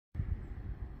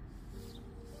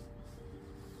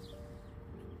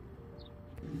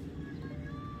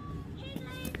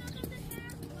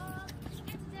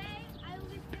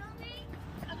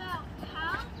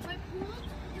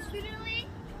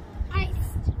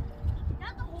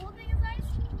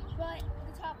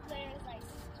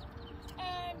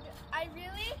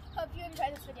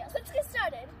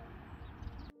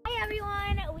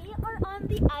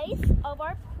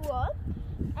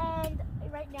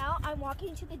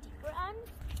walking to the deeper end.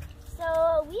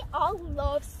 So we all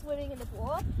love swimming in the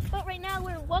pool, but right now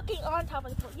we're walking on top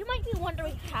of the pool. You might be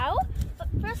wondering how, but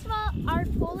first of all, our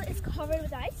pool is covered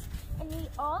with ice, and we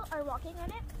all are walking on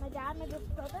it. My dad, my little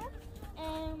brother,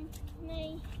 and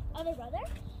my other brother.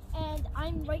 And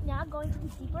I'm right now going to the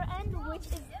deeper end, which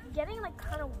is getting like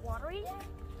kind of watery.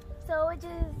 So it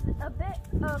is a bit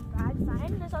of bad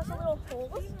sign. There's also little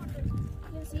holes.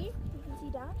 You can see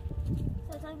down.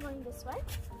 So I'm going this way.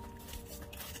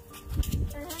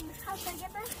 And how should I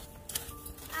get there?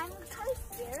 I'm kind of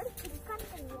scared because it's kind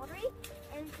of getting watery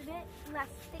and it's a bit less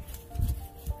thick.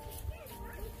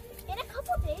 In a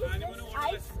couple days, this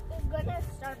ice is gonna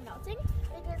start melting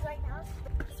because right now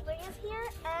spring is here,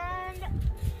 and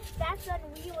that's when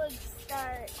we would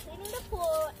start cleaning the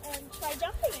pool and try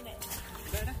jumping in it.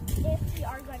 If we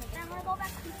are gonna. Then I'm gonna go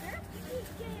back here.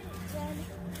 Then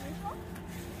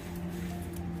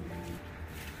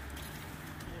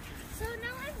so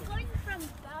now I'm going from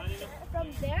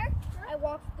there. I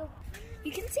walk the.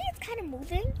 You can see it's kind of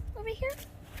moving over here.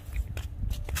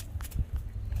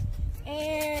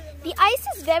 And the ice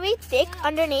is very thick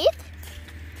underneath.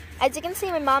 As you can see,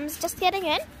 my mom's just getting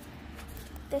in.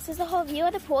 This is the whole view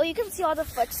of the pool. You can see all the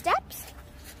footsteps.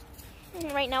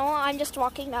 And right now, I'm just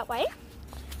walking that way,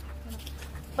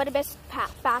 but a bit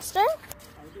faster.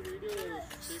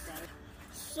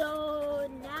 So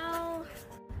now,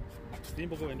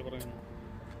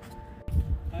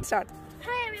 start.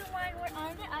 Hi everyone, we're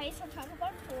on the ice on top of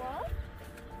our pool.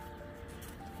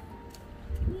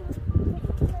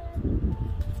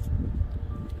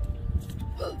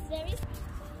 It's very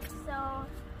so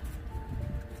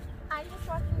I'm just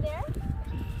walking there.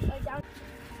 Down.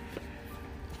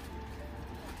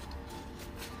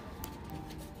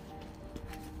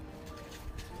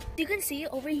 You can see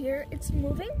over here it's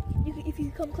moving. If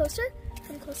you come closer,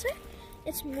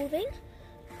 it's moving.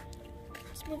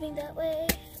 It's moving that way.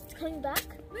 It's coming back.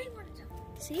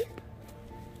 See?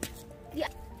 Yeah.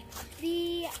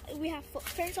 We have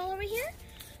footprints all over here,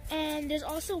 and there's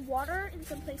also water in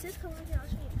some places. Come over here, I'll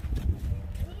show you.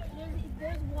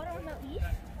 There's water on that leaf.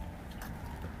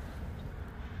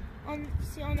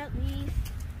 See on that leaf,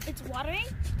 it's watering.